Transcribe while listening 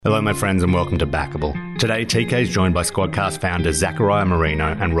Hello, my friends, and welcome to Backable. Today, TK is joined by Squadcast founder Zachariah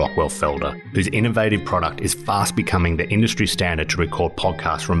Marino and Rockwell Felder, whose innovative product is fast becoming the industry standard to record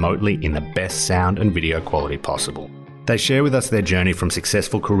podcasts remotely in the best sound and video quality possible. They share with us their journey from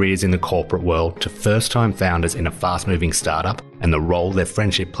successful careers in the corporate world to first-time founders in a fast-moving startup and the role their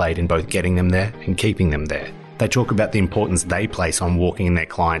friendship played in both getting them there and keeping them there. They talk about the importance they place on walking in their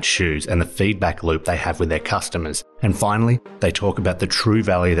clients' shoes and the feedback loop they have with their customers. And finally, they talk about the true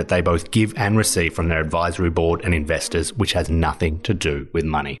value that they both give and receive from their advisory board and investors, which has nothing to do with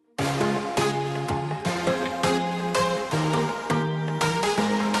money.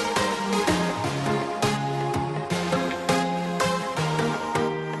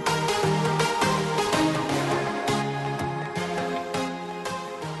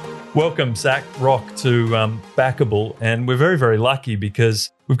 Welcome, Zach, Rock, to Backable. And we're very, very lucky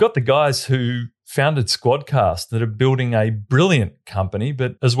because we've got the guys who founded Squadcast that are building a brilliant company,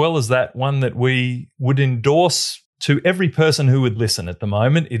 but as well as that, one that we would endorse to every person who would listen at the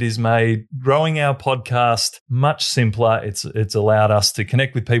moment. It has made growing our podcast much simpler. It's allowed us to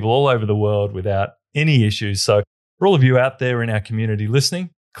connect with people all over the world without any issues. So for all of you out there in our community listening,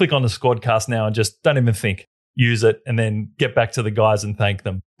 click on the Squadcast now and just don't even think. Use it and then get back to the guys and thank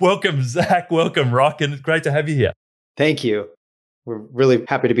them. Welcome, Zach. Welcome, Rock. And it's great to have you here. Thank you. We're really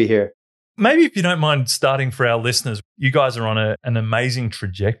happy to be here. Maybe if you don't mind starting for our listeners, you guys are on an amazing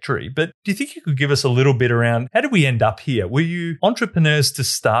trajectory, but do you think you could give us a little bit around how did we end up here? Were you entrepreneurs to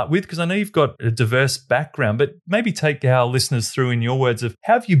start with? Because I know you've got a diverse background, but maybe take our listeners through in your words of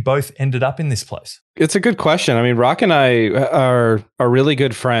how have you both ended up in this place? It's a good question. I mean, Rock and I are really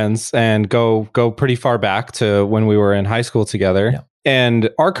good friends and go pretty far back to when we were in high school together. Yeah. And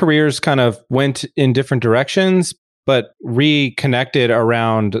our careers kind of went in different directions, but reconnected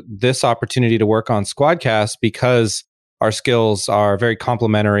around this opportunity to work on Squadcast because our skills are very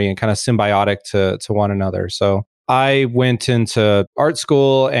complementary and kind of symbiotic to one another. So I went into art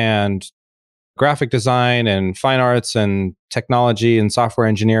school and graphic design and fine arts and technology and software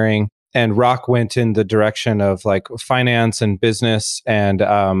engineering. And Rock went in the direction of like finance and business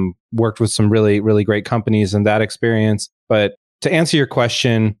and worked with some really, really great companies in that experience. But to answer your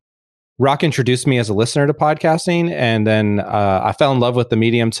question, Rock introduced me as a listener to podcasting, and then I fell in love with the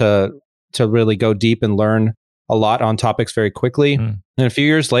medium to really go deep and learn a lot on topics very quickly. And a few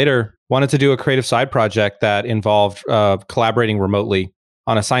years later, wanted to do a creative side project that involved collaborating remotely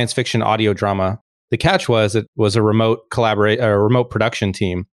on a science fiction audio drama. The catch was it was a remote production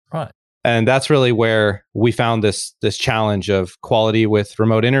team, right? And that's really where we found this challenge of quality with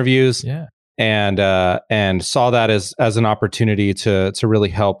remote interviews. Yeah. And saw that as an opportunity to really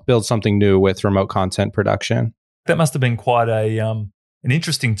help build something new with remote content production. That must have been quite an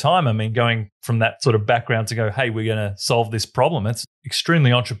interesting time. I mean, going from that sort of background to go, hey, we're going to solve this problem. It's extremely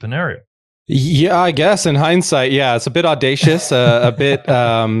entrepreneurial. Yeah, I guess in hindsight, yeah, it's a bit audacious, a bit.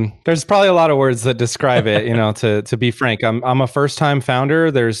 There's probably a lot of words that describe it. You know, to be frank, I'm a first-time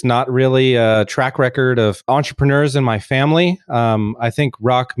founder. There's not really a track record of entrepreneurs in my family. I think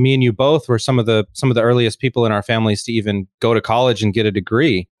Rock, me and you both were some of the earliest people in our families to even go to college and get a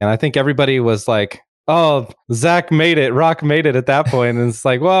degree. And I think everybody was like, "Oh, Zach made it, Rock made it" at that point. And it's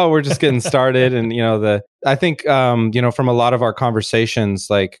like, well, we're just getting started. And I think from a lot of our conversations,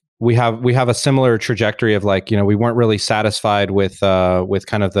 like. We have a similar trajectory of like, we weren't really satisfied with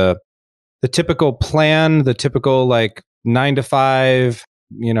kind of the typical plan, the typical like 9 to 5,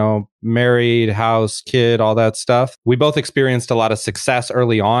 married, house, kid, all that stuff. We both experienced a lot of success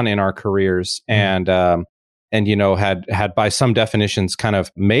early on in our careers and had by some definitions kind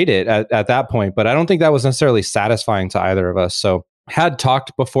of made it at that point. But I don't think that was necessarily satisfying to either of us. So had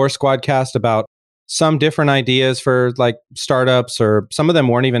talked before Squadcast about some different ideas for like startups, or some of them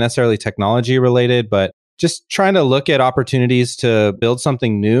weren't even necessarily technology related, but just trying to look at opportunities to build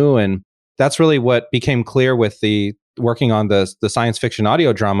something new. And that's really what became clear with the working on the science fiction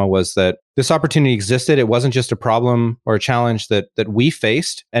audio drama, was that this opportunity existed. It wasn't just a problem or a challenge that we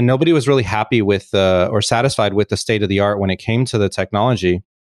faced, and nobody was really happy with or satisfied with the state of the art when it came to the technology.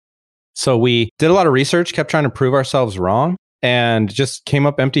 So we did a lot of research, kept trying to prove ourselves wrong, and just came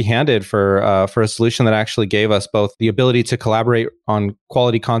up empty-handed for a solution that actually gave us both the ability to collaborate on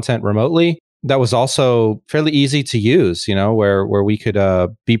quality content remotely. That was also fairly easy to use, where we could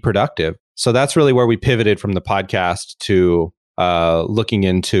be productive. So that's really where we pivoted from the podcast to looking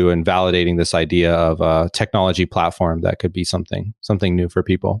into and validating this idea of a technology platform that could be something new for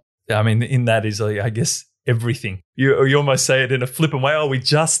people. I mean, in that is, I guess, everything. You almost say it in a flippant way. Oh, we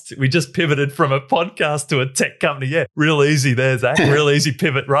just pivoted from a podcast to a tech company. Yeah, real easy there, Zach. Real easy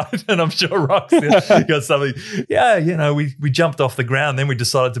pivot, right? And I'm sure Rock's got something. Yeah, we jumped off the ground, then we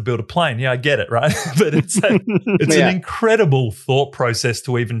decided to build a plane. Yeah, I get it, right? But it's an incredible thought process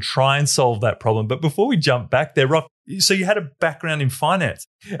to even try and solve that problem. But before we jump back there, Rock, so you had a background in finance.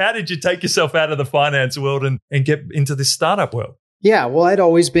 How did you take yourself out of the finance world and get into this startup world? Yeah, well, I'd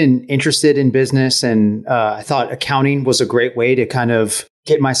always been interested in business, and I thought accounting was a great way to kind of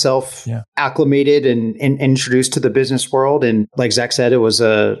get myself acclimated and introduced to the business world. And like Zach said, it was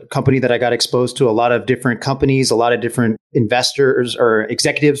a company that I got exposed to a lot of different companies, a lot of different investors or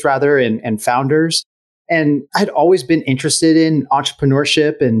executives rather, and founders. And I'd always been interested in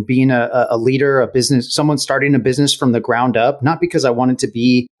entrepreneurship and being a leader, a business, someone starting a business from the ground up, not because I wanted to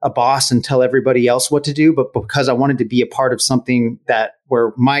be a boss and tell everybody else what to do, but because I wanted to be a part of something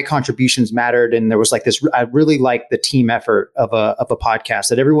where my contributions mattered. And there was like this, I really like the team effort of a podcast,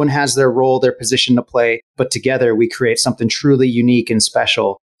 that everyone has their role, their position to play, but together we create something truly unique and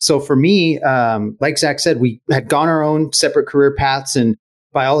special. So for me, like Zach said, we had gone our own separate career paths, and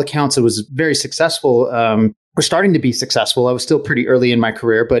by all accounts, it was very successful. We're starting to be successful. I was still pretty early in my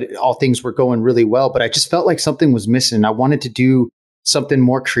career, but all things were going really well. But I just felt like something was missing. I wanted to do something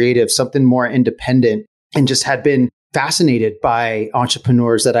more creative, something more independent, and just had been fascinated by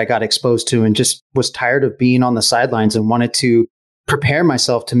entrepreneurs that I got exposed to, and just was tired of being on the sidelines and wanted to prepare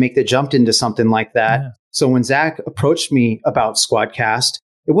myself to make the jump into something like that. Yeah. So when Zach approached me about Squadcast,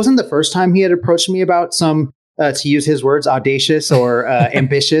 it wasn't the first time he had approached me about some to use his words, audacious or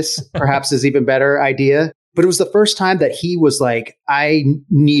ambitious, perhaps is even better idea. But it was the first time that he was like, I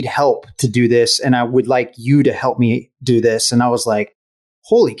need help to do this, and I would like you to help me do this. And I was like,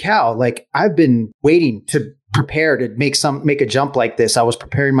 holy cow, like I've been waiting to prepare to make a jump like this. I was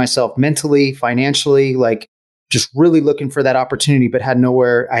preparing myself mentally, financially, like just really looking for that opportunity, but had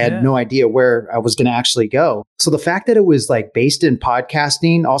no idea where I was going to actually go. So the fact that it was like based in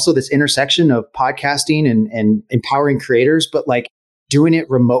podcasting, also this intersection of podcasting and empowering creators, but like doing it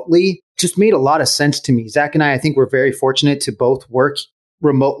remotely just made a lot of sense to me. Zach and I think we're very fortunate to both work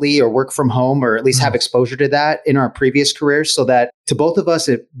remotely or work from home, or at least have exposure to that in our previous careers, so that to both of us,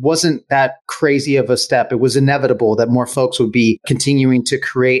 it wasn't that crazy of a step. It was inevitable that more folks would be continuing to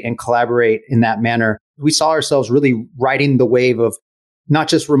create and collaborate in that manner. We saw ourselves really riding the wave of not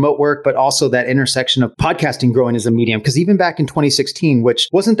just remote work, but also that intersection of podcasting growing as a medium. Because even back in 2016, which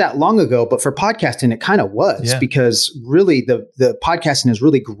wasn't that long ago, but for podcasting, it kind of was, because really the podcasting has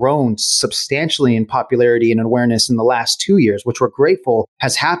really grown substantially in popularity and awareness in the last 2 years, which we're grateful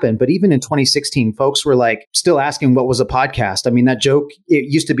has happened. But even in 2016, folks were like still asking what was a podcast. I mean, that joke, it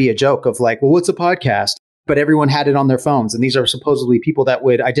used to be a joke of like, well, what's a podcast? But everyone had it on their phones. And these are supposedly people that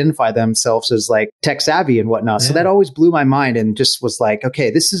would identify themselves as like tech savvy and whatnot. Yeah. So that always blew my mind, and just was like, okay,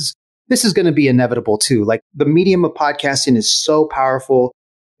 this is going to be inevitable too. Like the medium of podcasting is so powerful.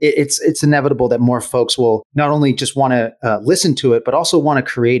 It's inevitable that more folks will not only just want to listen to it, but also want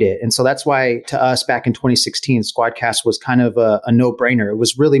to create it. And so that's why to us back in 2016, Squadcast was kind of a no-brainer. It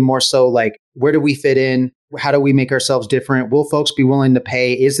was really more so like, where do we fit in? How do we make ourselves different? Will folks be willing to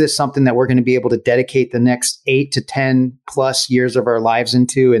pay? Is this something that we're going to be able to dedicate the next 8 to 10 plus years of our lives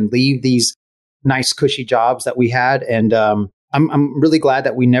into, and leave these nice, cushy jobs that we had? And I'm really glad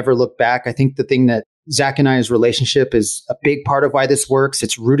that we never looked back. I think the thing that Zach and I's relationship is a big part of why this works.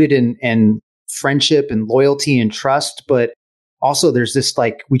 It's rooted in friendship and loyalty and trust, but also there's this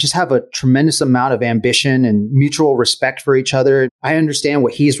like, we just have a tremendous amount of ambition and mutual respect for each other. I understand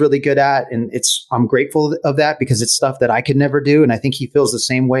what he's really good at, and I'm grateful of that, because it's stuff that I could never do. And I think he feels the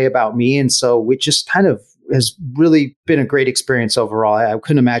same way about me. And so we just kind of has really been a great experience overall. I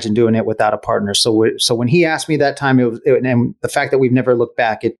couldn't imagine doing it without a partner. So when he asked me that time, and the fact that we've never looked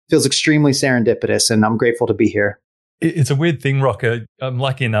back, it feels extremely serendipitous, and I'm grateful to be here. It's a weird thing, Rocker. I'm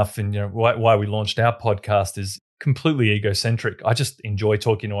lucky enough, and why we launched our podcast is completely egocentric. I just enjoy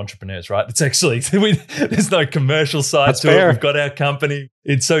talking to entrepreneurs, right? It's actually, there's no commercial side That's to fair. it. We've got our company.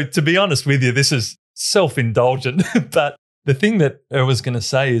 So to be honest with you, this is self-indulgent. But the thing that I was going to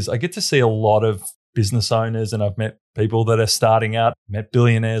say is I get to see a lot of business owners, and I've met people that are starting out, met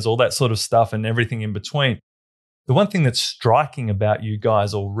billionaires, all that sort of stuff, and everything in between. The one thing that's striking about you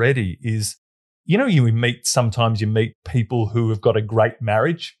guys already is, sometimes you meet people who have got a great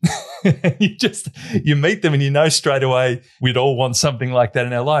marriage. you meet them and you know straight away we'd all want something like that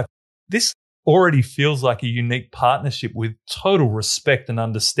in our life. This already feels like a unique partnership with total respect and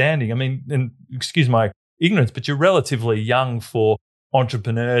understanding. I mean, and excuse my ignorance, but you're relatively young for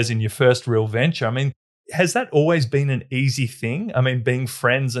entrepreneurs in your first real venture. I mean, has that always been an easy thing? I mean, being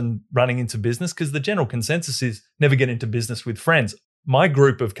friends and running into business? Because the general consensus is never get into business with friends. My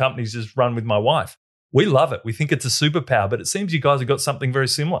group of companies is run with my wife. We love it. We think it's a superpower, but it seems you guys have got something very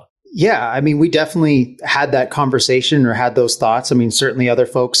similar. Yeah, I mean, we definitely had that conversation or had those thoughts. I mean, certainly other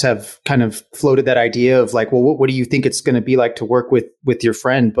folks have kind of floated that idea of like, well, what do you think it's going to be like to work with your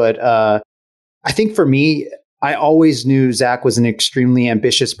friend? But I think for me, I always knew Zach was an extremely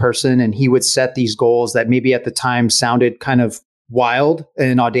ambitious person, and he would set these goals that maybe at the time sounded kind of wild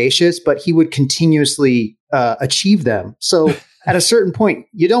and audacious, but he would continuously achieve them. So at a certain point,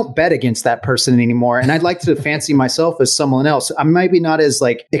 you don't bet against that person anymore. And I'd like to fancy myself as someone else. I'm maybe not as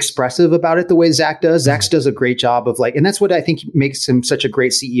like expressive about it the way Zach does. Zach does a great job of like, and that's what I think makes him such a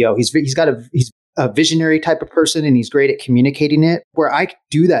great CEO. He's a visionary type of person, and he's great at communicating it, where I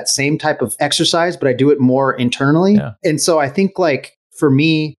do that same type of exercise, but I do it more internally. Yeah. And so I think like for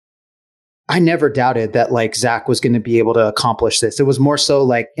me, I never doubted that like Zach was going to be able to accomplish this. It was more so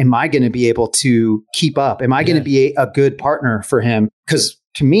like, am I going to be able to keep up? Am I going to be a good partner for him? Because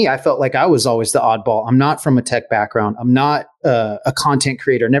to me, I felt like I was always the oddball. I'm not from a tech background. I'm not a content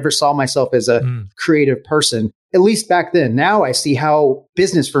creator. Never saw myself as a creative person, at least back then. Now I see how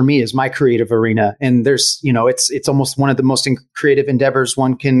business for me is my creative arena. And there's, it's almost one of the most creative endeavors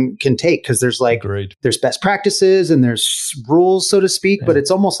one can take, because there's like, there's best practices and there's rules, so to speak, but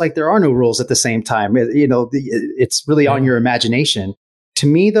it's almost like there are no rules at the same time. It's really on your imagination. To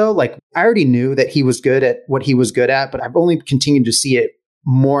me though, like I already knew that he was good at what he was good at, but I've only continued to see it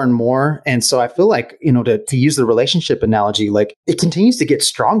more and more. And so I feel like, to use the relationship analogy, like it continues to get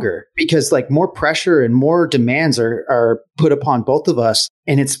stronger because like more pressure and more demands are put upon both of us.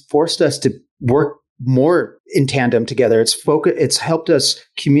 And it's forced us to work more in tandem together. It's helped us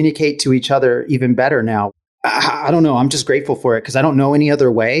communicate to each other even better now. I don't know. I'm just grateful for it because I don't know any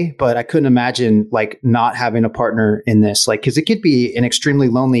other way, but I couldn't imagine like not having a partner in this, like, because it could be an extremely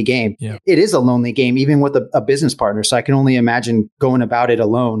lonely game. Yeah. It is a lonely game, even with a business partner. So I can only imagine going about it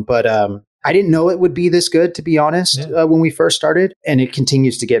alone. But I didn't know it would be this good, to be honest, when we first started. And it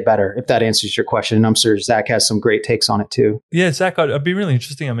continues to get better, if that answers your question. And I'm sure Zach has some great takes on it too. Yeah, Zach, I'd be really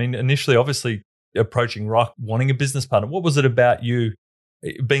interesting. I mean, initially, obviously, approaching Rock, wanting a business partner. What was it about you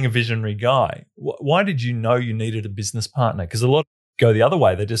being a visionary guy? Why did you know you needed a business partner? Because a lot go the other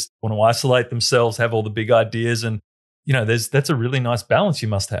way. They just want to isolate themselves, have all the big ideas. And, that's a really nice balance you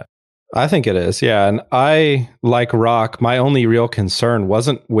must have. I think it is. Yeah. And I, like Rock, my only real concern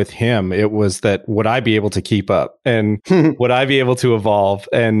wasn't with him. It was that would I be able to keep up and would I be able to evolve?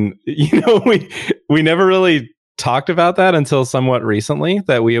 And, we never really talked about that until somewhat recently,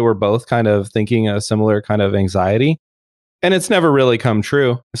 that we were both kind of thinking a similar kind of anxiety. And it's never really come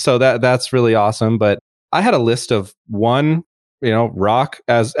true. So that's really awesome. But I had a list of Rock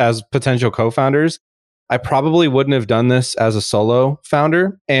as potential co-founders. I probably wouldn't have done this as a solo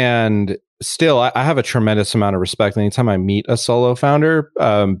founder. And still, I have a tremendous amount of respect anytime I meet a solo founder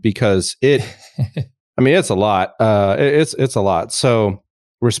because it's a lot. It's a lot. So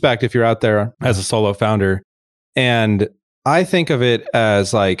respect if you're out there as a solo founder. And I think of it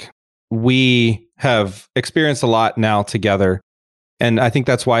as like, we have experienced a lot now together, and I think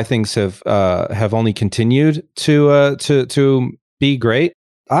that's why things have only continued to be great.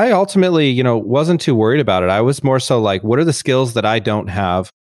 I ultimately, wasn't too worried about it. I was more so like, what are the skills that I don't have?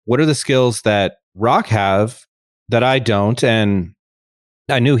 What are the skills that Rock have that I don't? And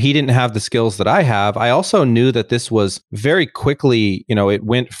I knew he didn't have the skills that I have. I also knew that this was very quickly, it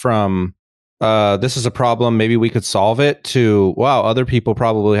went from this is a problem, maybe we could solve it, to, wow, other people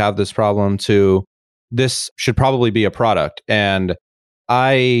probably have this problem, to this should probably be a product. And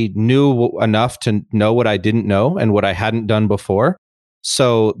I knew enough to know what I didn't know and what I hadn't done before.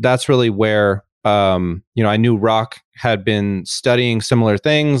 So that's really where, I knew Rock had been studying similar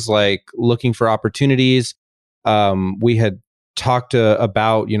things, like looking for opportunities. We had talked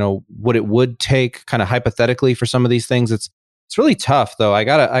about, what it would take kind of hypothetically for some of these things. It's really tough though. I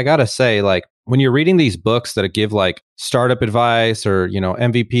gotta say, like, when you're reading these books that give like startup advice or,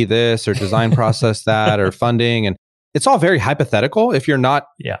 MVP this or design process that or funding, and it's all very hypothetical if you're not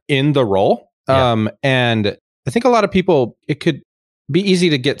in the role. And I think a lot of people, it could be easy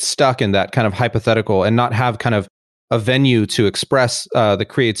to get stuck in that kind of hypothetical and not have kind of a venue to express the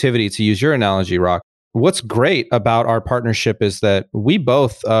creativity, to use your analogy, Rock. What's great about our partnership is that we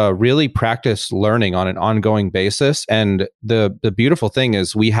both really practice learning on an ongoing basis. And the beautiful thing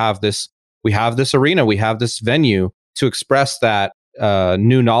is we have this arena, we have this venue to express that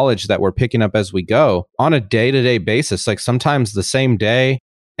new knowledge that we're picking up as we go on a day-to-day basis, like sometimes the same day.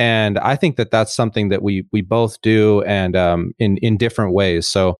 And I think that that's something that we both do, and in different ways.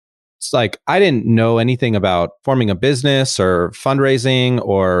 So It's like I didn't know anything about forming a business or fundraising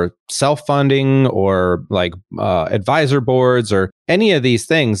or self-funding or like advisor boards or any of these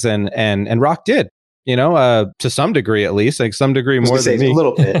things. And Rock did. To some degree, at least, like some degree more than me. A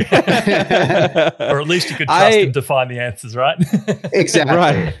little bit. Or at least you could trust him to find the answers, right? Exactly.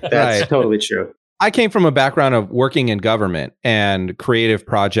 Right. That's totally true. I came from a background of working in government and creative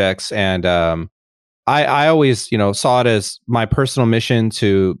projects. And I always, saw it as my personal mission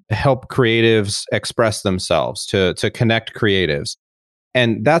to help creatives express themselves, to connect creatives.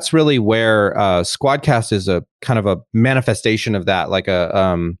 And that's really where Squadcast is a kind of a manifestation of that, like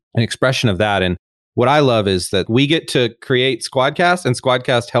an expression of that. And what I love is that we get to create Squadcast, and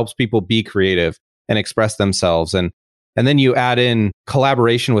Squadcast helps people be creative and express themselves. And then you add in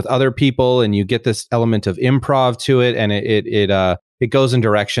collaboration with other people, and you get this element of improv to it, and it goes in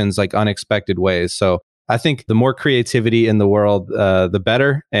directions like unexpected ways. So I think the more creativity in the world, the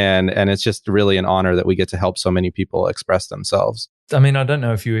better. And it's just really an honor that we get to help so many people express themselves. I mean, I don't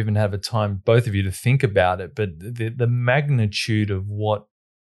know if you even have a time, both of you, to think about it, but the magnitude of what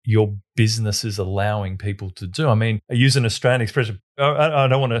your business is allowing people to do. I mean, I use an Australian expression. I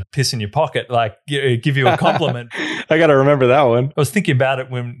don't want to piss in your pocket, like give you a compliment. I got to remember that one. I was thinking about it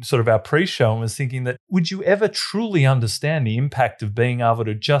when sort of our pre-show and was thinking that would you ever truly understand the impact of being able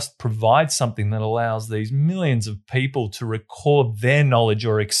to just provide something that allows these millions of people to record their knowledge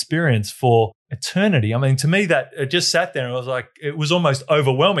or experience for eternity? I mean, to me, that it just sat there and I was like, it was almost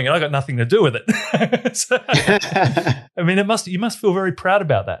overwhelming and I got nothing to do with it. So, I mean, you must feel very proud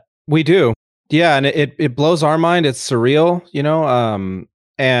about that. We do. Yeah. And it blows our mind. It's surreal,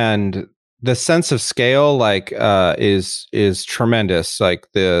 and the sense of scale, like, is tremendous, like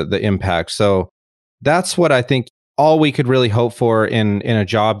the impact. So that's what I think all we could really hope for in a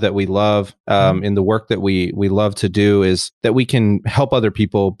job that we love, in the work that we love to do, is that we can help other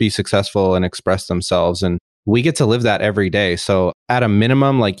people be successful and express themselves. And we get to live that every day. So at a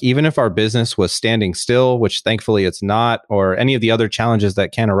minimum, like even if our business was standing still, which thankfully it's not, or any of the other challenges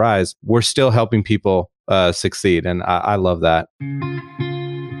that can arise, we're still helping people succeed. And I love that.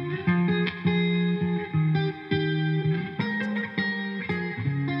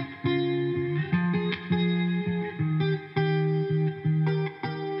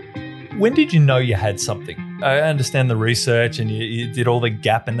 When did you know you had something? I understand the research and you did all the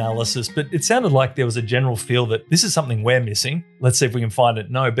gap analysis, but it sounded like there was a general feel that this is something we're missing. Let's see if we can find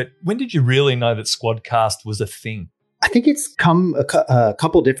it. No, but when did you really know that Squadcast was a thing? I think it's come a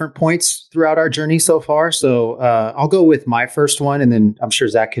couple different points throughout our journey so far. So I'll go with my first one, and then I'm sure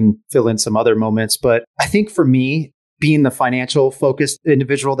Zach can fill in some other moments. But I think for me, being the financial focused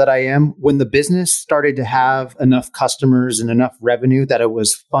individual that I am, when the business started to have enough customers and enough revenue that it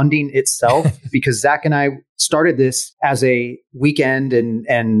was funding itself, because Zach and I started this as a weekend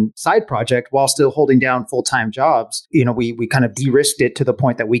and side project while still holding down full-time jobs. We kind of de-risked it to the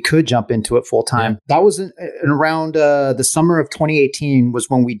point that we could jump into it full-time. Yeah. That was in around the summer of 2018 was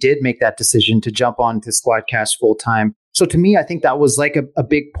when we did make that decision to jump on to Squadcast full-time. So to me, I think that was like a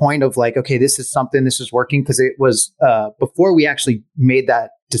big point of like, okay, this is working, because it was before we actually made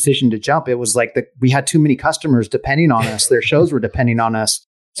that decision to jump, it was like we had too many customers depending on us. Their shows were depending on us.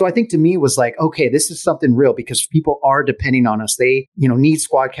 So I think to me it was like, okay, this is something real because people are depending on us. They, need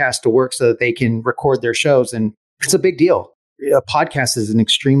Squadcast to work so that they can record their shows. And it's a big deal. A podcast is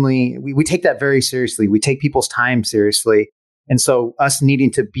we take that very seriously. We take people's time seriously. And so us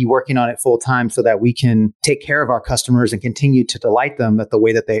needing to be working on it full time so that we can take care of our customers and continue to delight them the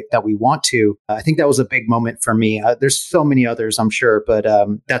way that we want to. I think that was a big moment for me. There's so many others, I'm sure, but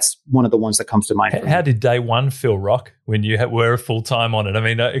that's one of the ones that comes to mind. How did day one feel, Rock, when you were full time on it? I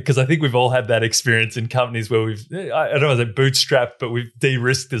mean, because I think we've all had that experience in companies where I don't know, bootstrapped, but we've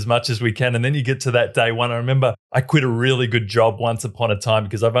de-risked as much as we can. And then you get to that day one. I remember I quit a really good job once upon a time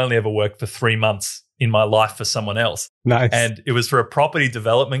because I've only ever worked for 3 months in my life for someone else. Nice. And it was for a property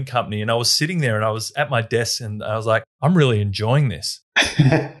development company. And I was sitting there and I was at my desk and I was like, I'm really enjoying this.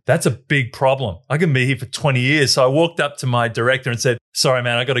 That's a big problem. I can be here for 20 years. So I walked up to my director and said, sorry,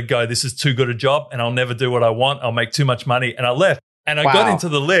 man, I got to go. This is too good a job and I'll never do what I want. I'll make too much money. And I left. And I got into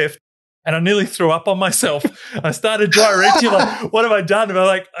the lift and I nearly threw up on myself. I started dry retching, like, what have I done? And I'm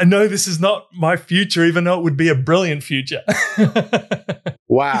like, I know this is not my future, even though it would be a brilliant future.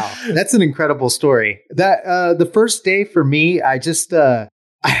 Wow. That's an incredible story. That the first day for me, I just I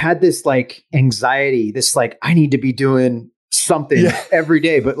had this like anxiety, this like I need to be doing something every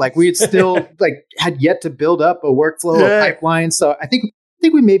day, but like we had still like had yet to build up a workflow, a pipeline. So I think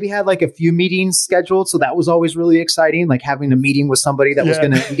we maybe had like a few meetings scheduled. So that was always really exciting, like having a meeting with somebody that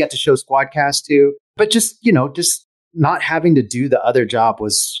we get to show Squadcast to. But just not having to do the other job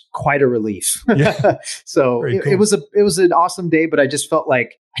was quite a relief. Yeah. So it was an awesome day, but I just felt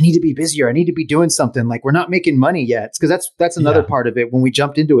like I need to be busier. I need to be doing something. Like, we're not making money yet. Because that's another part of it. When we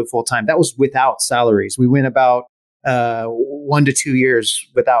jumped into it full time, that was without salaries. We went about 1 to 2 years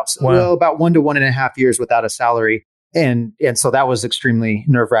without, about 1 to 1.5 years without a salary. And so that was extremely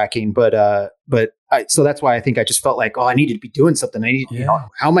nerve wracking. So that's why I think I just felt like, I needed to be doing something.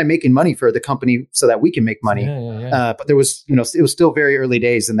 How am I making money for the company so that we can make money? But there was, it was still very early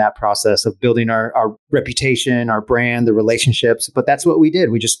days in that process of building our reputation, our brand, the relationships. But that's what we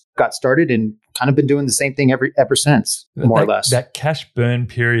did. We just got started and kind of been doing the same thing ever since, more or less. That cash burn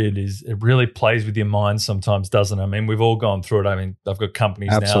period it really plays with your mind sometimes, doesn't it? I mean, we've all gone through it. I mean, I've got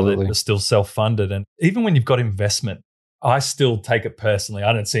companies now that are still self-funded. And even when you've got investment, I still take it personally.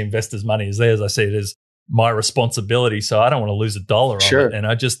 I don't see investors' money as theirs. I see it as my responsibility. So I don't want to lose $1 on it. And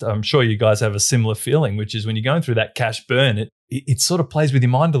I'm sure you guys have a similar feeling, which is when you're going through that cash burn, it sort of plays with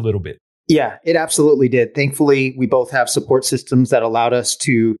your mind a little bit. Yeah, it absolutely did. Thankfully, we both have support systems that allowed us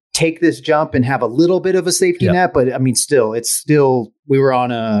to take this jump and have a little bit of a safety net. But I mean, we were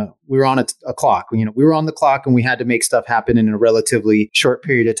on a clock. We were on the clock, and we had to make stuff happen in a relatively short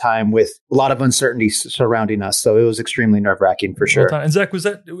period of time with a lot of uncertainty surrounding us. So it was extremely nerve-wracking for sure. And Zach, was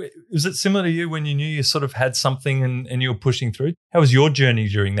it similar to you when you knew you sort of had something and you were pushing through? How was your journey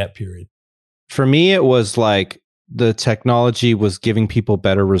during that period? For me, it was like the technology was giving people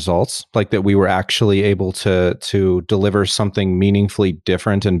better results, like that we were actually able to deliver something meaningfully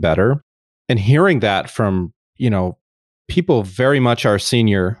different and better. And hearing that from, people very much our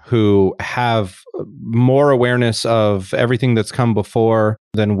senior who have more awareness of everything that's come before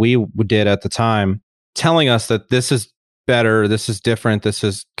than we did at the time, telling us that this is better, this is different, this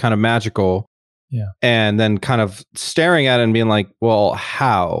is kind of magical. Yeah. And then kind of staring at it and being like, well,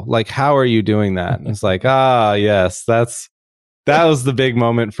 how? Like, how are you doing that? And it's like, yes, that was the big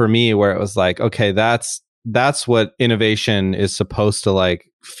moment for me where it was like, okay, that's what innovation is supposed to like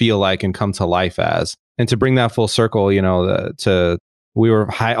feel like and come to life as. And to bring that full circle, we were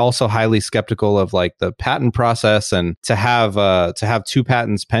also highly skeptical of like the patent process, and to have 2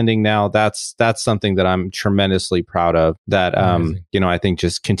 patents pending now, that's something that I'm tremendously proud of. That I think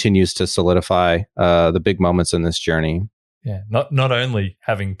just continues to solidify the big moments in this journey. Yeah, not only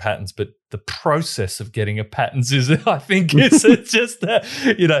having patents, but the process of getting a patent is, I think, it's just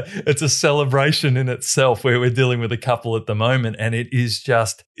it's a celebration in itself. Where we're dealing with a couple at the moment, and it's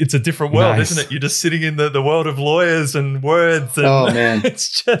a different world, isn't it? You're just sitting in the world of lawyers and words. And oh man,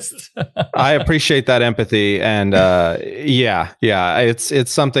 it's just. I appreciate that empathy, and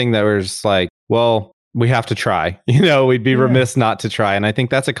it's something that we're just like, well, we have to try. We'd be remiss not to try. And I think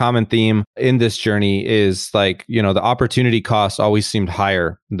that's a common theme in this journey is like, the opportunity cost always seemed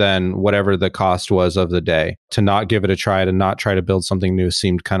higher than whatever the cost was of the day. To not give it a try, to not try to build something new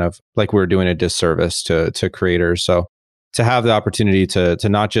seemed kind of like we were doing a disservice to creators. So to have the opportunity to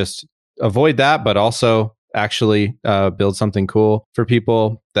not just avoid that, but also actually build something cool for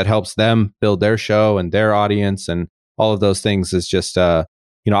people that helps them build their show and their audience and all of those things is just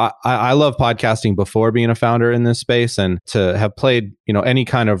I love podcasting before being a founder in this space, and to have played, any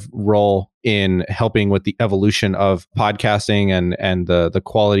kind of role in helping with the evolution of podcasting and the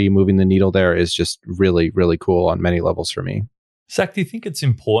quality moving the needle there is just really, really cool on many levels for me. Zach, do you think it's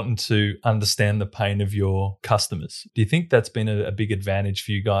important to understand the pain of your customers? Do you think that's been a big advantage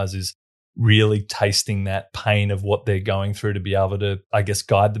for you guys, is really tasting that pain of what they're going through to be able to, I guess,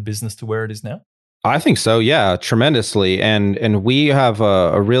 guide the business to where it is now? I think so. Yeah, tremendously. And we have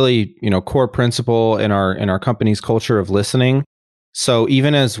a really, core principle in our company's culture of listening. So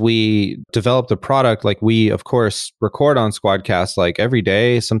even as we develop the product, like we, of course, record on Squadcast like every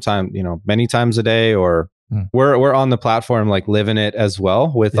day, sometime, many times a day, or we're on the platform, like living it as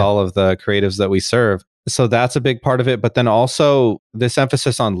well with all of the creatives that we serve. So that's a big part of it. But then also this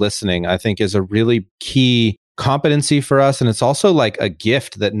emphasis on listening, I think, is a really key competency for us. And it's also like a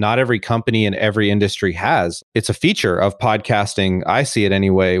gift that not every company in every industry has. It's a feature of podcasting. I see it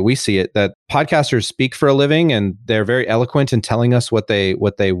anyway. We see it, that podcasters speak for a living, and they're very eloquent in telling us what they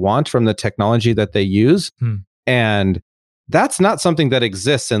want from the technology that they use. And that's not something that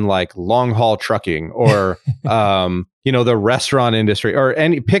exists in like long haul trucking or, the restaurant industry or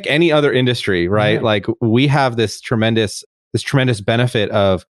pick any other industry, right? Yeah. Like we have this tremendous benefit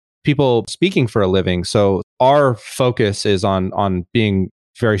of people speaking for a living. So our focus is on being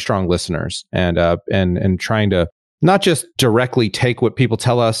very strong listeners and trying to not just directly take what people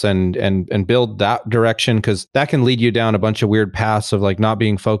tell us and build that direction, because that can lead you down a bunch of weird paths of like not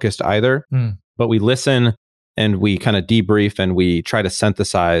being focused either. But we listen and we kind of debrief and we try to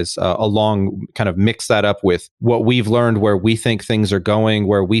synthesize along, kind of mix that up with what we've learned, where we think things are going,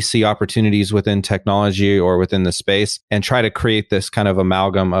 where we see opportunities within technology or within the space, and try to create this kind of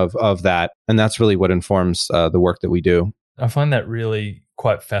amalgam of that. And that's really what informs the work that we do. I find that really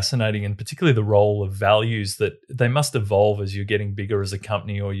quite fascinating, and particularly the role of values, that they must evolve as you're getting bigger as a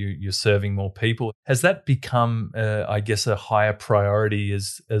company or you're serving more people. Has that become, I guess, a higher priority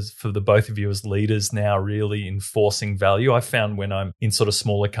as for the both of you as leaders now, really enforcing value? I found when I'm in sort of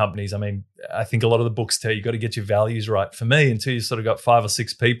smaller companies, I mean, I think a lot of the books tell you got to get your values right. For me, until you sort of got 5 or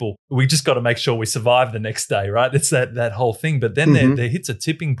 6 people, we just got to make sure we survive the next day, right? It's that whole thing. But then there hits a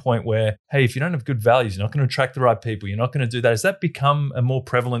tipping point where, hey, if you don't have good values, you're not going to attract the right people. You're not going to do that. Has that become a more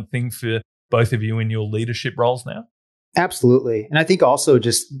prevalent thing for both of you in your leadership roles now? Absolutely. And I think also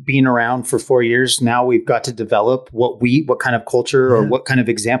just being around for 4 years now, we've got to develop what kind of culture or what kind of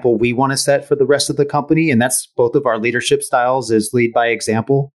example we want to set for the rest of the company. And that's both of our leadership styles is lead by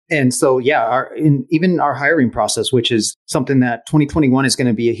example. And so, even our hiring process, which is something that 2021 is going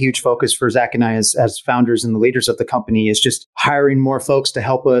to be a huge focus for Zach and I as founders and the leaders of the company, is just hiring more folks to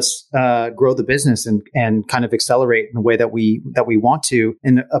help us grow the business and kind of accelerate in the way that we want to.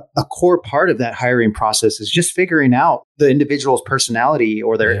 And a core part of that hiring process is just figuring out the individual's personality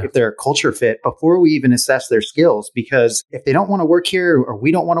or if they're a culture fit before we even assess their skills. Because if they don't want to work here, or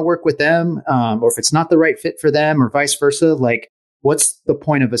we don't want to work with them, or if it's not the right fit for them, or vice versa, like, what's the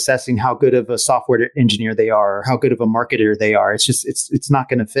point of assessing how good of a software engineer they are or how good of a marketer they are? It's just, it's not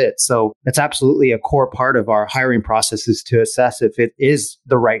going to fit. So it's absolutely a core part of our hiring process is to assess if it is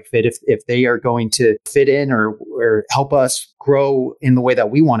the right fit, if they are going to fit in or help us grow in the way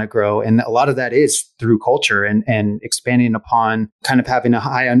that we want to grow. And a lot of that is through culture and expanding upon kind of having a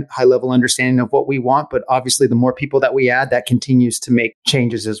high level understanding of what we want. But obviously, the more people that we add, that continues to make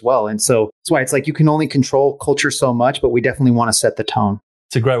changes as well. And so that's why it's like you can only control culture so much, but we definitely want to set the tone.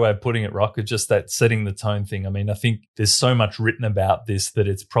 It's a great way of putting it, Rock. It's just that setting the tone thing. I mean, I think there's so much written about this that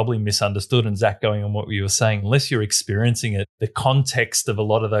it's probably misunderstood. And Zach, going on what you were saying, unless you're experiencing it, the context of a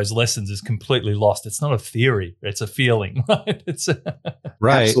lot of those lessons is completely lost. It's not a theory. It's a feeling, right?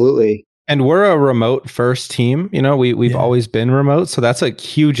 Right. Absolutely. And we're a remote first team. You know, we've always been remote. So that's a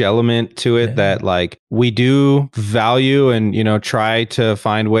huge element to it that like we do value and, you know, try to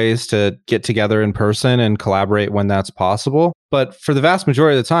find ways to get together in person and collaborate when that's possible. But for the vast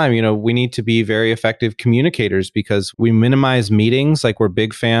majority of the time, you know, we need to be very effective communicators because we minimize meetings. Like we're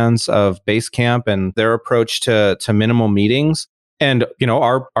big fans of Basecamp and their approach to minimal meetings. And, you know,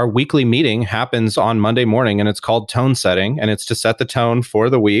 our weekly meeting happens on Monday morning and it's called tone setting and it's to set the tone for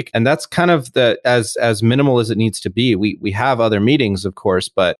the week. And that's kind of as minimal as it needs to be. We have other meetings, of course,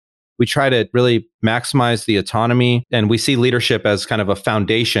 but we try to really maximize the autonomy. And we see leadership as kind of a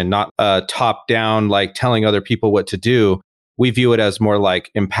foundation, not a top down, like telling other people what to do. We view it as more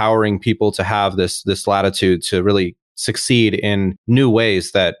like empowering people to have this latitude to really succeed in new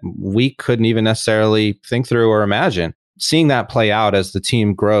ways that we couldn't even necessarily think through or imagine. Seeing that play out as the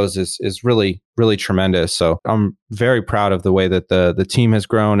team grows is really, really tremendous. So I'm very proud of the way that the team has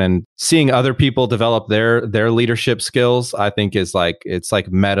grown, and seeing other people develop their leadership skills, I think it's like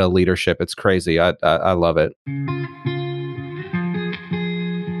meta leadership. It's crazy. I love it.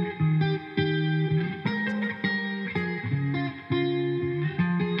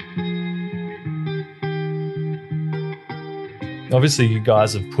 Obviously, you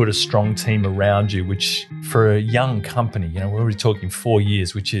guys have put a strong team around you, which for a young company, you know, we're already talking 4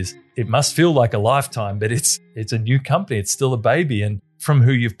 years, which is, it must feel like a lifetime, but it's a new company. It's still a baby. And from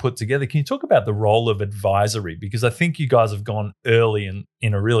who you've put together, can you talk about the role of advisory? Because I think you guys have gone early and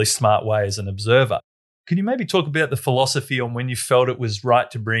in a really smart way as an observer. Can you maybe talk about the philosophy on when you felt it was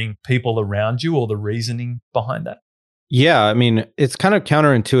right to bring people around you or the reasoning behind that? Yeah, I mean, it's kind of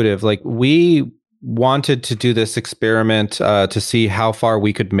counterintuitive. Like we wanted to do this experiment to see how far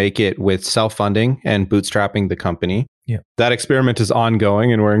we could make it with self-funding and bootstrapping the company. Yeah. That experiment is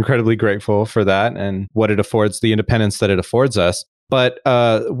ongoing and we're incredibly grateful for that and what it affords, the independence that it affords us. But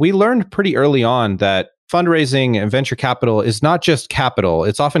we learned pretty early on that fundraising and venture capital is not just capital.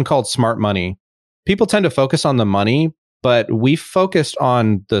 It's often called smart money. People tend to focus on the money, but we focused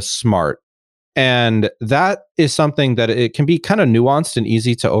on the smart. And that is something that it can be kind of nuanced and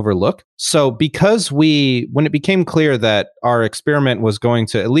easy to overlook. So because when it became clear that our experiment was going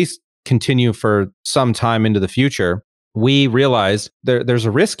to at least continue for some time into the future, we realized there's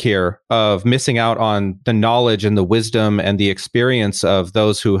a risk here of missing out on the knowledge and the wisdom and the experience of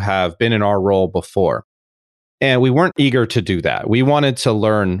those who have been in our role before. And we weren't eager to do that. We wanted to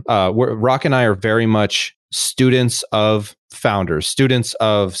learn. Rock and I are very much students of founders, students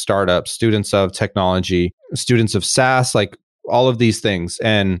of startups, students of technology, students of SaaS, like all of these things.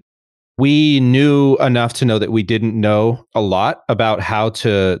 And we knew enough to know that we didn't know a lot about how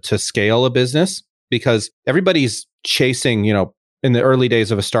to scale a business, because everybody's chasing, in the early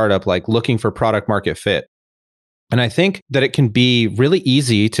days of a startup, like looking for product market fit. And I think that it can be really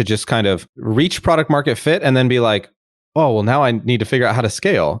easy to just kind of reach product market fit and then be like, oh, well, now I need to figure out how to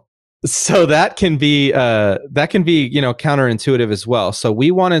scale. So that can be counterintuitive as well. So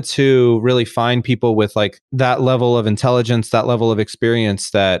we wanted to really find people with like that level of intelligence, that level of experience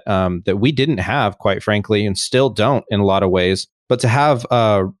that we didn't have, quite frankly, and still don't in a lot of ways. But to have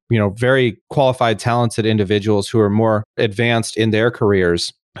very qualified, talented individuals who are more advanced in their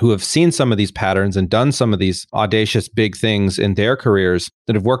careers, who have seen some of these patterns and done some of these audacious big things in their careers,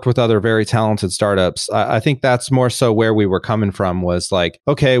 that have worked with other very talented startups. I think that's more so where we were coming from, was like,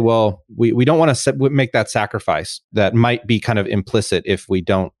 okay, well, we don't want to make that sacrifice that might be kind of implicit if we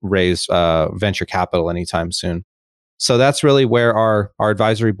don't raise venture capital anytime soon. So that's really where our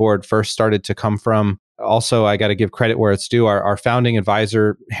advisory board first started to come from. Also, I got to give credit where it's due. Our founding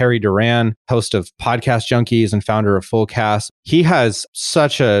advisor, Harry Duran, host of Podcast Junkies and founder of Fullcast, he has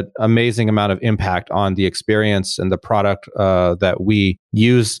such an amazing amount of impact on the experience and the product that we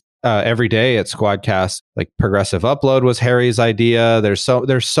use every day at Squadcast. Like Progressive Upload was Harry's idea.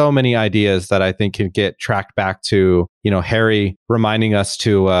 There's so many ideas that I think can get tracked back to Harry reminding us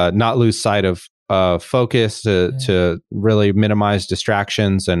to not lose sight of focus, to really minimize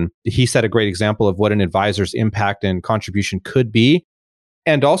distractions. And he set a great example of what an advisor's impact and contribution could be,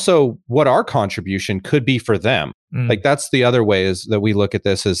 and also what our contribution could be for them. Like that's the other way is that we look at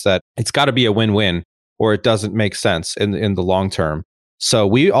this, is that it's got to be a win-win or it doesn't make sense in the long term. So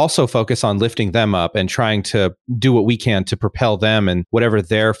we also focus on lifting them up and trying to do what we can to propel them and whatever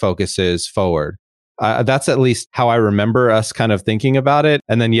their focus is forward. That's at least how I remember us kind of thinking about it.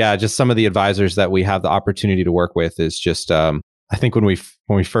 And then, just some of the advisors that we have the opportunity to work with is just, I think when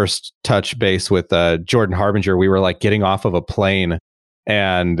we first touched base with Jordan Harbinger, we were like getting off of a plane,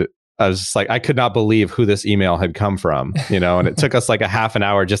 and I was just like, I could not believe who this email had come from, and it took us like a half an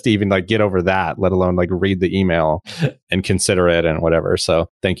hour just to even like get over that, let alone like read the email and consider it and whatever. So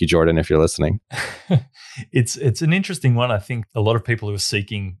thank you, Jordan, if you're listening. It's an interesting one. I think a lot of people who are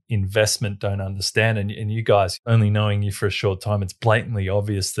seeking investment don't understand. And you guys, only knowing you for a short time, it's blatantly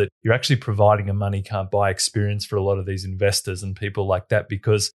obvious that you're actually providing a money can't buy experience for a lot of these investors and people like that.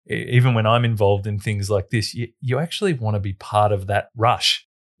 Because even when I'm involved in things like this, you actually want to be part of that rush.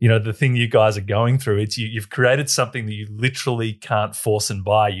 The thing you guys are going through, it's you've created something that you literally can't force and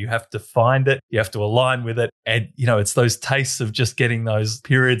buy. You have to find it. You have to align with it. And, it's those tastes of just getting those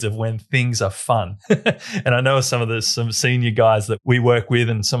periods of when things are fun. And I know some senior guys that we work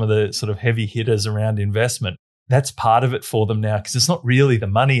with and some of the sort of heavy hitters around investment, that's part of it for them now, because it's not really the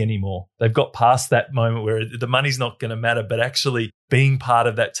money anymore. They've got past that moment where the money's not going to matter, but actually being part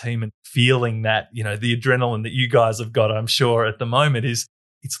of that team and feeling that, the adrenaline that you guys have got, I'm sure at the moment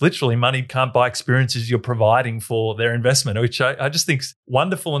it's literally money can't buy experiences you're providing for their investment, which I just think is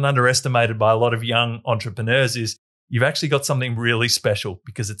wonderful and underestimated by a lot of young entrepreneurs. Is you've actually got something really special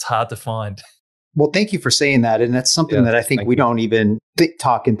because it's hard to find. Well, thank you for saying that. And that's something that I think we don't even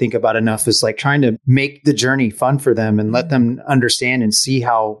talk and think about enough, is like trying to make the journey fun for them and let them understand and see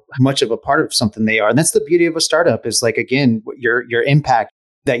how much of a part of something they are. And that's the beauty of a startup, is like, again, your impact,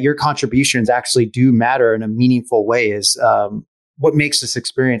 that your contributions actually do matter in a meaningful way, is what makes this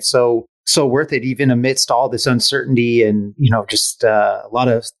experience so worth it, even amidst all this uncertainty and just a lot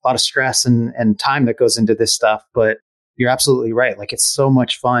of stress and time that goes into this stuff. But you're absolutely right. Like, it's so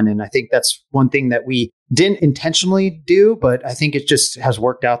much fun, and I think that's one thing that we didn't intentionally do, but I think it just has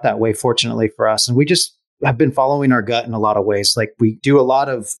worked out that way, fortunately for us. And we just have been following our gut in a lot of ways. Like, we do a lot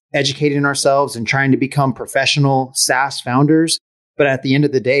of educating ourselves and trying to become professional SaaS founders, but at the end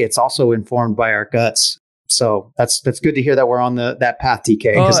of the day, it's also informed by our guts. So that's good to hear that we're on that path,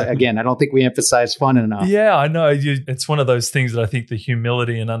 TK. Because again, I don't think we emphasize fun enough. Yeah, I know. It's one of those things that I think the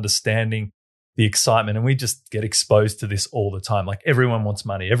humility and understanding the excitement, and we just get exposed to this all the time. Like, everyone wants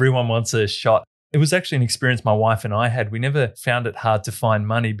money. Everyone wants a shot. It was actually an experience my wife and I had. We never found it hard to find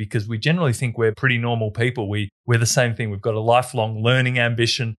money because we generally think we're pretty normal people. We're the same thing. We've got a lifelong learning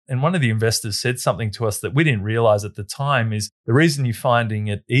ambition. And one of the investors said something to us that we didn't realize at the time, is the reason you're finding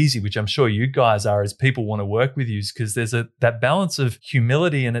it easy, which I'm sure you guys are, is people want to work with you, is because there's that balance of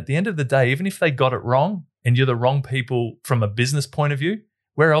humility. And at the end of the day, even if they got it wrong and you're the wrong people from a business point of view,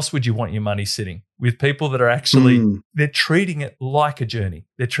 where else would you want your money sitting? With people that are actually, they're treating it like a journey.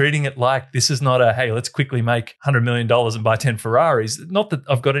 They're treating it like this is not a, hey, let's quickly make $100 million and buy 10 Ferraris. Not that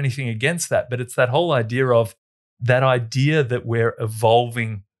I've got anything against that, but it's that whole idea of that idea that we're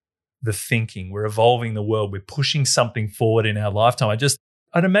evolving the thinking, we're evolving the world, we're pushing something forward in our lifetime.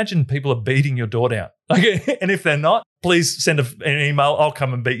 I'd imagine people are beating your door down. Okay, and if they're not, please send an email. I'll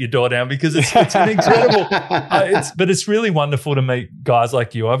come and beat your door down because it's an incredible. But it's really wonderful to meet guys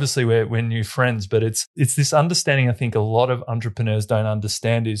like you. Obviously, we're new friends, but it's this understanding. I think a lot of entrepreneurs don't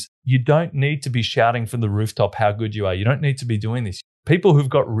understand is you don't need to be shouting from the rooftop how good you are. You don't need to be doing this. People who've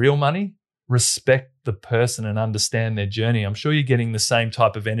got real money respect the person and understand their journey. I'm sure you're getting the same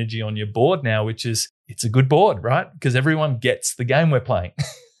type of energy on your board now, which is it's a good board, right? Because everyone gets the game we're playing.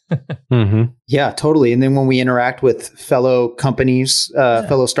 Yeah, totally. And then when we interact with fellow companies,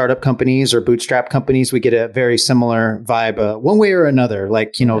 fellow startup companies or bootstrap companies, we get a very similar vibe, one way or another.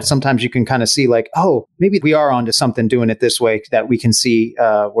 Like, sometimes you can kind of see like, oh, maybe we are onto something doing it this way that we can see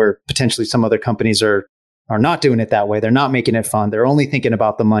where potentially some other companies are not doing it that way. They're not making it fun. They're only thinking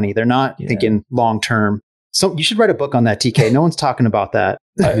about the money. They're not thinking long term. So you should write a book on that, TK. No one's talking about that.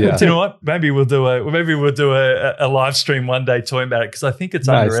 Do you know what? Maybe we'll do a live stream one day talking about it because I think it's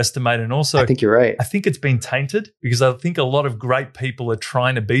underestimated, and also I think you're right. I think it's been tainted because I think a lot of great people are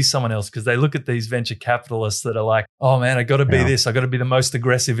trying to be someone else because they look at these venture capitalists that are like, oh man, I got to be this. I got to be the most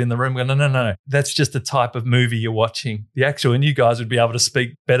aggressive in the room. No. That's just a type of movie you're watching. And you guys would be able to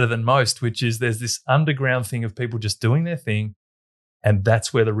speak better than most, which is there's this underground thing of people just doing their thing. And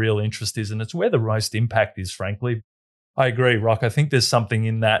that's where the real interest is. And it's where the most impact is, frankly. I agree, Rock. I think there's something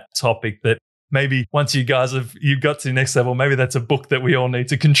in that topic that maybe once you got to the next level, maybe that's a book that we all need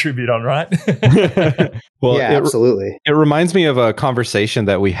to contribute on, right? Well, yeah, absolutely. It reminds me of a conversation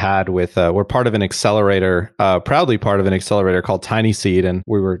that we had with, we're part of an accelerator, proudly part of an accelerator called Tiny Seed. And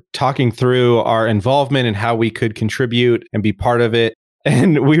we were talking through our involvement and how we could contribute and be part of it.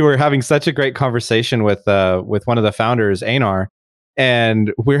 And we were having such a great conversation with one of the founders, Einar.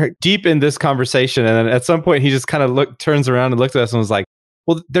 And we're deep in this conversation. And then at some point, he just kind of turns around and looked at us and was like,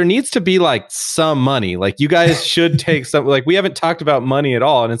 well, there needs to be like some money. Like you guys should take some, like we haven't talked about money at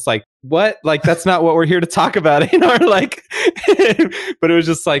all. And it's like, what? Like, that's not what we're here to talk about. Like, but it was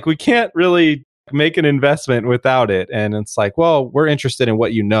just like, we can't really make an investment without it. And it's like, well, we're interested in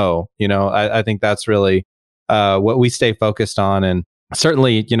what I think that's really what we stay focused on. And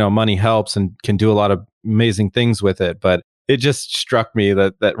certainly, money helps and can do a lot of amazing things with it. But it just struck me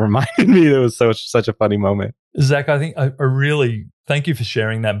that reminded me that it was such a funny moment. Zach, I think I really thank you for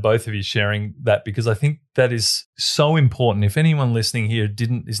sharing that, both of you sharing that, because I think that is so important. If anyone listening here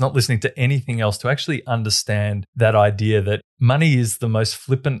is not listening to anything else, to actually understand that idea that money is the most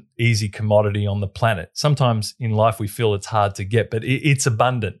flippant, easy commodity on the planet. Sometimes in life we feel it's hard to get, but it's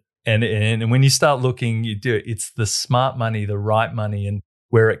abundant. And when you start looking, it's the smart money, the right money, and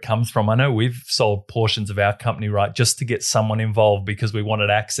where it comes from. I know we've sold portions of our company, right, just to get someone involved because we wanted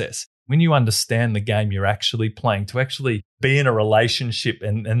access. When you understand the game you're actually playing, to actually be in a relationship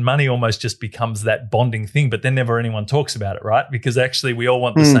and money almost just becomes that bonding thing, but then never anyone talks about it, right? Because actually we all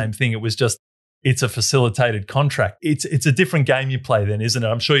want the same thing. It's a facilitated contract. It's a different game you play then, isn't it?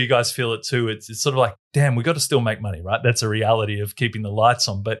 I'm sure you guys feel it too. It's sort of like, damn, we got to still make money, right? That's a reality of keeping the lights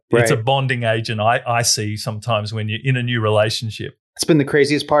on, but It's a bonding agent I see sometimes when you're in a new relationship. It's been the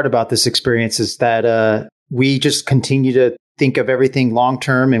craziest part about this experience is that we just continue to think of everything long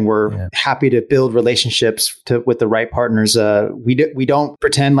term, and we're happy to build relationships with the right partners. We don't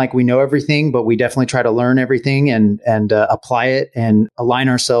pretend like we know everything, but we definitely try to learn everything and apply it and align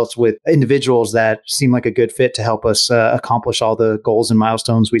ourselves with individuals that seem like a good fit to help us accomplish all the goals and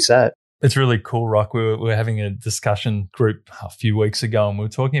milestones we set. It's really cool, Rock. We were having a discussion group a few weeks ago, and we were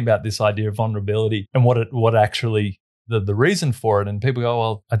talking about this idea of vulnerability and what actually the reason for it. And people go,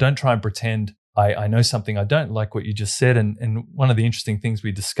 well, I don't try and pretend I know something. I don't like what you just said. And one of the interesting things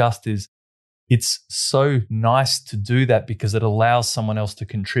we discussed is it's so nice to do that because it allows someone else to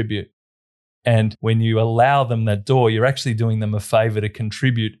contribute. And when you allow them that door, you're actually doing them a favor to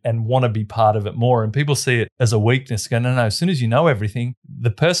contribute and want to be part of it more. And people see it as a weakness. Go, no, as soon as you know everything,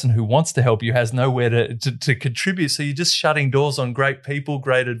 the person who wants to help you has nowhere to contribute. So you're just shutting doors on great people,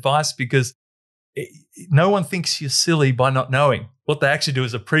 great advice, because no one thinks you're silly by not knowing. What they actually do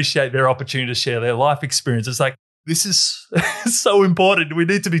is appreciate their opportunity to share their life experience. It's like, this is so important. We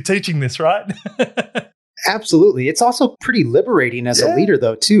need to be teaching this, right? Absolutely. It's also pretty liberating as a leader,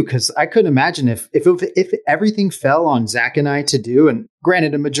 though, too, because I couldn't imagine if everything fell on Zach and I to do, and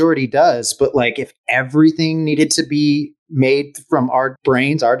granted, a majority does, but like if everything needed to be made from our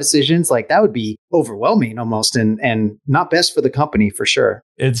brains, our decisions, like that would be overwhelming almost and not best for the company for sure.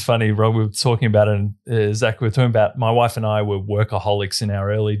 It's funny, Rob, we were talking about it, and Zach, we were talking about my wife and I were workaholics in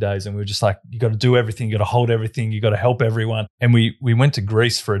our early days, and we were just like, you got to do everything, you got to hold everything, you got to help everyone. And we went to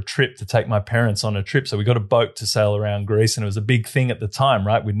Greece for a trip to take my parents on a trip. So we got a boat to sail around Greece, and it was a big thing at the time,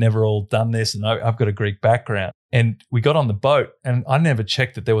 right? We'd never all done this, and I've got a Greek background. And we got on the boat, and I never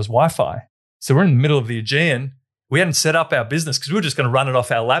checked that there was Wi-Fi. So we're in the middle of the Aegean. We hadn't set up our business because we were just going to run it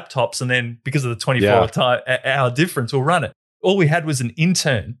off our laptops, and then because of the 24-hour difference, we'll run it. All we had was an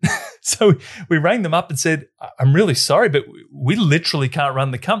intern. So we rang them up and said, I'm really sorry, but we literally can't run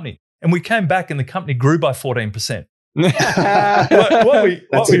the company. And we came back and the company grew by 14%.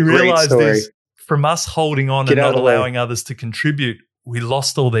 what we realized is from us holding on and not allowing others to contribute, we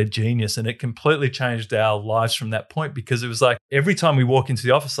lost all their genius, and it completely changed our lives from that point, because it was like every time we walk into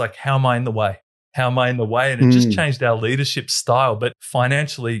the office, like, how am I in the way? How am I in the way? And it just changed our leadership style. But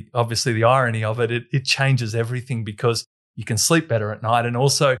financially, obviously the irony of it changes everything, because you can sleep better at night, and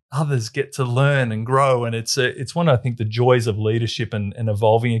also others get to learn and grow. And it's one of, I think, the joys of leadership and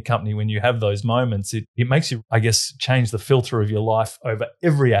evolving a company. When you have those moments, it makes you, I guess, change the filter of your life over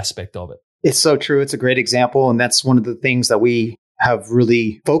every aspect of it. It's so true. It's a great example. And that's one of the things that we have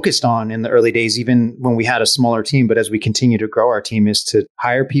really focused on in the early days, even when we had a smaller team. But as we continue to grow our team, is to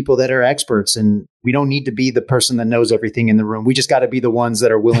hire people that are experts. And we don't need to be the person that knows everything in the room. We just got to be the ones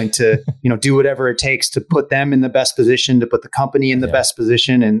that are willing to, do whatever it takes to put them in the best position, to put the company in the best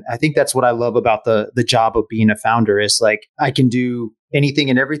position. And I think that's what I love about the job of being a founder, is like, I can do anything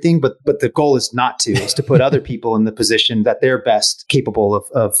and everything, but the goal is to put other people in the position that they're best capable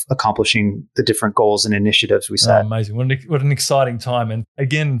of accomplishing the different goals and initiatives we set. Oh, amazing. What an exciting time. And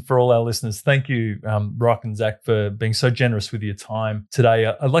again, for all our listeners, thank you, Rock and Zach, for being so generous with your time today.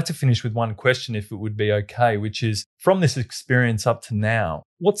 I'd like to finish with one question, if it would be okay, which is, from this experience up to now,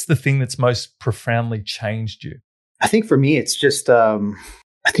 what's the thing that's most profoundly changed you? I think for me, it's just,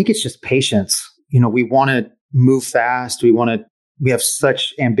 patience. We want to move fast. We have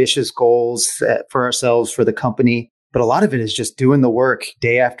such ambitious goals for ourselves, for the company, but a lot of it is just doing the work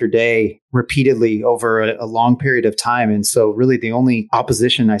day after day, repeatedly over a long period of time. And so really the only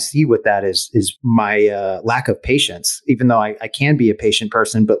opposition I see with that is my lack of patience, even though I can be a patient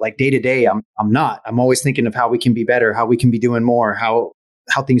person, but like day to day, I'm not. I'm always thinking of how we can be better, how we can be doing more, how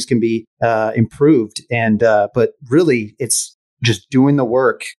things can be improved. And but really it's just doing the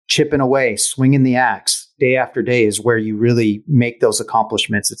work, chipping away, swinging the axe day after day is where you really make those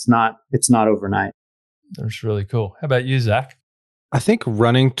accomplishments. It's not overnight. That's really cool. How about you, Zach? I think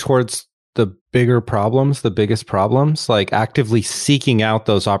running towards the bigger problems, the biggest problems, like actively seeking out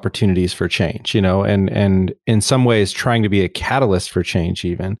those opportunities for change, and in some ways trying to be a catalyst for change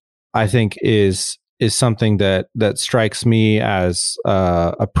even, I think is something that strikes me as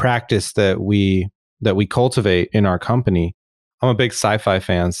a practice that we cultivate in our company. I'm a big sci-fi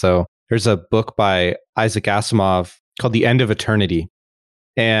fan, so there's a book by Isaac Asimov called The End of Eternity.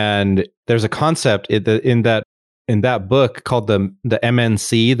 And there's a concept in that book called the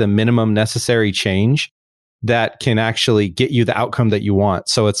MNC, the minimum necessary change, that can actually get you the outcome that you want.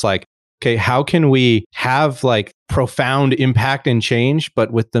 So it's like, okay, how can we have like profound impact and change,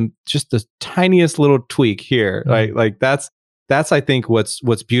 but with just the tiniest little tweak here? Mm-hmm. Like that's I think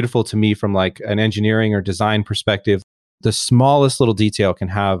what's beautiful to me from like an engineering or design perspective. The smallest little detail can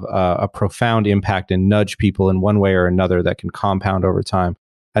have a profound impact and nudge people in one way or another that can compound over time.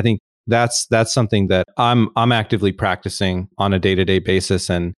 I think that's something that I'm actively practicing on a day-to-day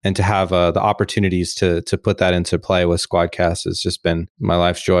basis, and to have the opportunities to put that into play with Squadcast has just been my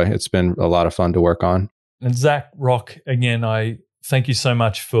life's joy. It's been a lot of fun to work on. And Zach, Rock, again, I thank you so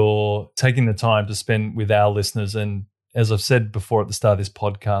much for taking the time to spend with our listeners. And as I've said before at the start of this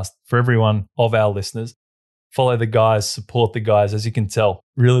podcast, for everyone of our listeners, follow the guys, support the guys. As you can tell,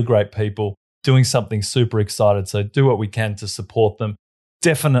 really great people doing something super excited. So do what we can to support them.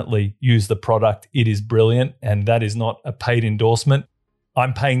 Definitely use the product. It is brilliant. And that is not a paid endorsement.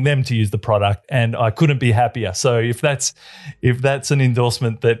 I'm paying them to use the product, and I couldn't be happier. So if that's an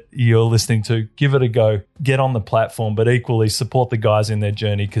endorsement that you're listening to, give it a go. Get on the platform, but equally support the guys in their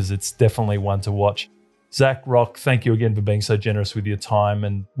journey, because it's definitely one to watch. Zach, Rock, thank you again for being so generous with your time,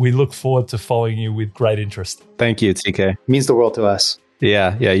 and we look forward to following you with great interest. Thank you, TK. It means the world to us.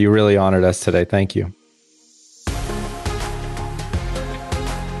 Yeah, you really honored us today. Thank you.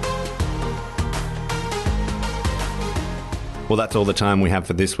 Well, that's all the time we have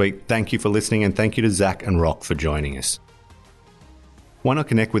for this week. Thank you for listening, and thank you to Zach and Rock for joining us. Why not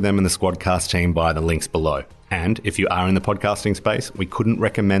connect with them and the Squadcast team via the links below? And if you are in the podcasting space, we couldn't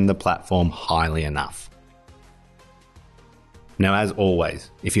recommend the platform highly enough. Now, as always,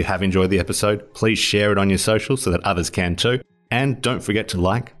 if you have enjoyed the episode, please share it on your socials so that others can too. And don't forget to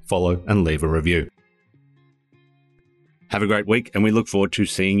like, follow, and leave a review. Have a great week, and we look forward to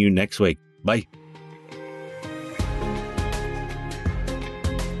seeing you next week. Bye.